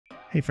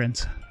Hey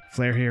friends,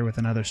 Phlare here with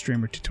another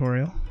Streamer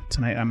tutorial.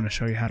 Tonight I'm going to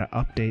show you how to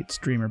update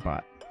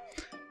Streamer.bot.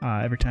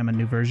 Every time a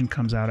new version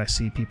comes out, I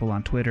see people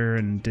on Twitter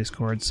and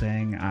Discord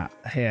saying,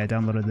 hey, I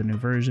downloaded the new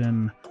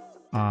version,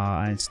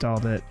 I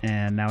installed it,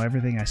 and now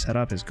everything I set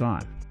up is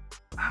gone.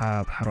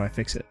 How do I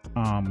fix it?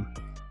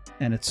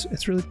 And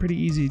it's really pretty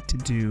easy to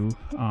do.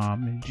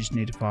 You just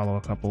need to follow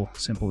a couple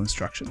simple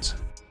instructions.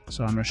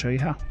 So I'm going to show you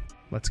how.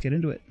 Let's get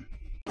into it.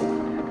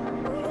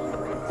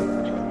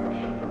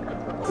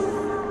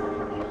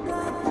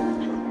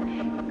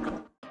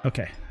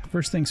 Okay,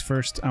 first things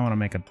first, I want to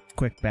make a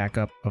quick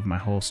backup of my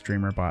whole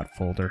Streamer.bot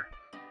folder,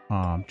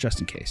 just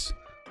in case.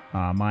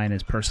 Mine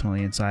is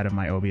personally inside of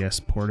my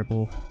OBS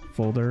portable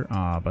folder,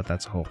 but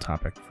that's a whole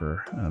topic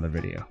for another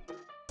video.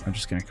 I'm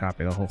just going to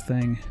copy the whole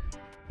thing,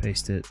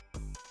 paste it,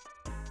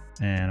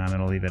 and I'm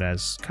going to leave it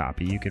as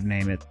copy. You could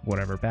name it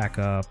whatever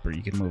backup, or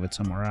you can move it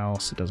somewhere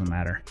else, it doesn't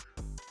matter.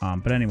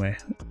 But anyway,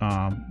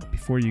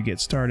 before you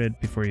get started,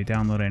 before you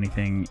download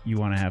anything, you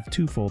want to have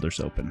two folders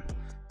open.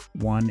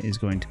 One is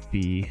going to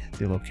be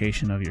the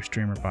location of your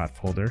Streamer.bot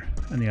folder,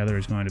 and the other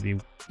is going to be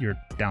your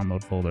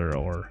download folder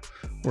or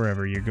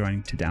wherever you're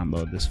going to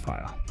download this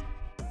file.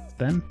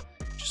 Then,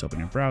 just open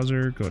your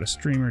browser, go to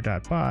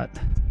Streamer.bot,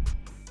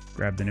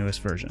 grab the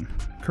newest version,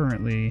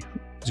 currently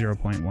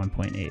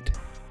 0.1.8.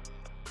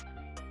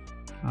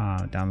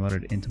 Download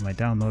it into my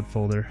download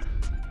folder.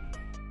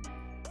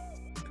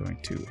 I'm going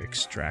to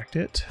extract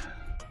it.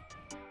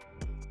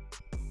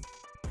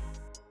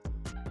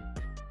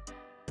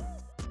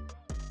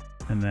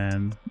 And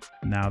then,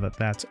 now that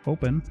that's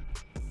open,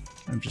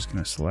 I'm just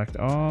going to select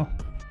all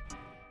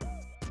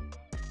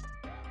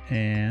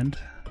and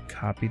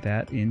copy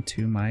that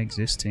into my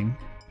existing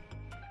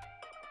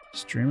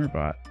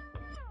Streamer.bot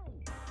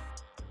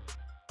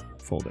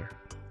folder.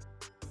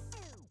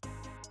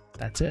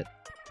 That's it.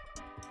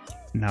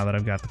 Now that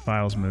I've got the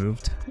files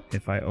moved,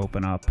 if I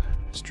open up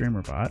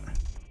Streamer.bot,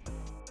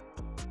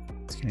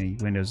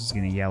 Windows is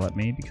going to yell at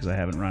me because I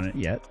haven't run it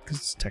yet, because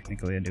it's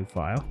technically a new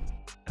file.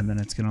 And then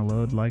it's going to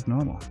load like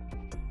normal.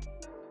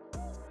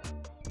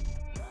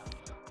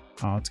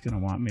 Oh, it's going to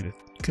want me to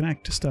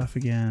connect to stuff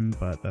again,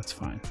 but that's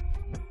fine.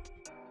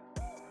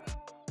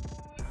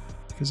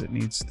 Because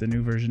the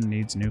new version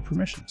needs new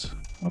permissions.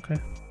 Okay.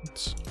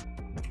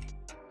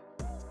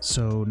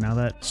 So now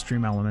that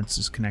Stream Elements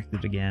is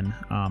connected again,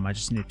 I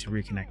just need to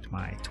reconnect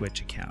my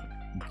Twitch account.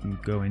 You can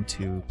go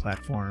into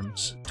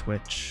Platforms,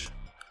 Twitch,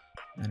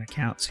 and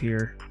Accounts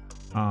here.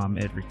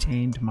 It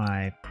retained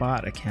my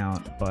bot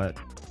account, but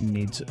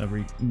needs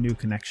a new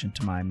connection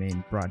to my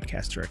main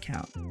broadcaster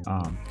account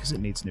because it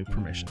needs new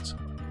permissions.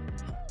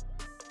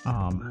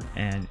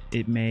 And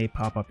it may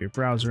pop up your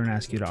browser and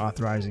ask you to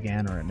authorize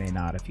again, or it may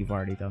not if you've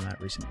already done that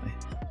recently.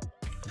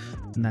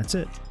 And that's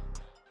it.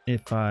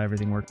 If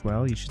everything worked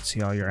well, you should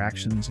see all your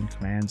actions and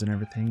commands and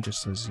everything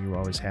just as you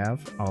always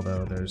have,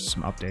 although there's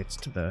some updates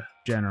to the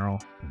general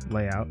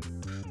layout.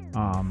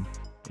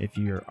 If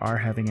you are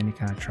having any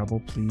kind of trouble,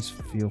 please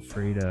feel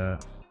free to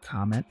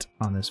comment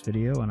on this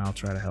video and I'll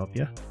try to help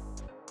you.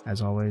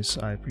 As always,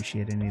 I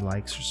appreciate any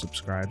likes or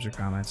subscribes or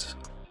comments,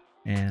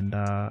 and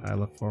I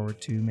look forward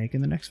to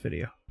making the next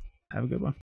video. Have a good one.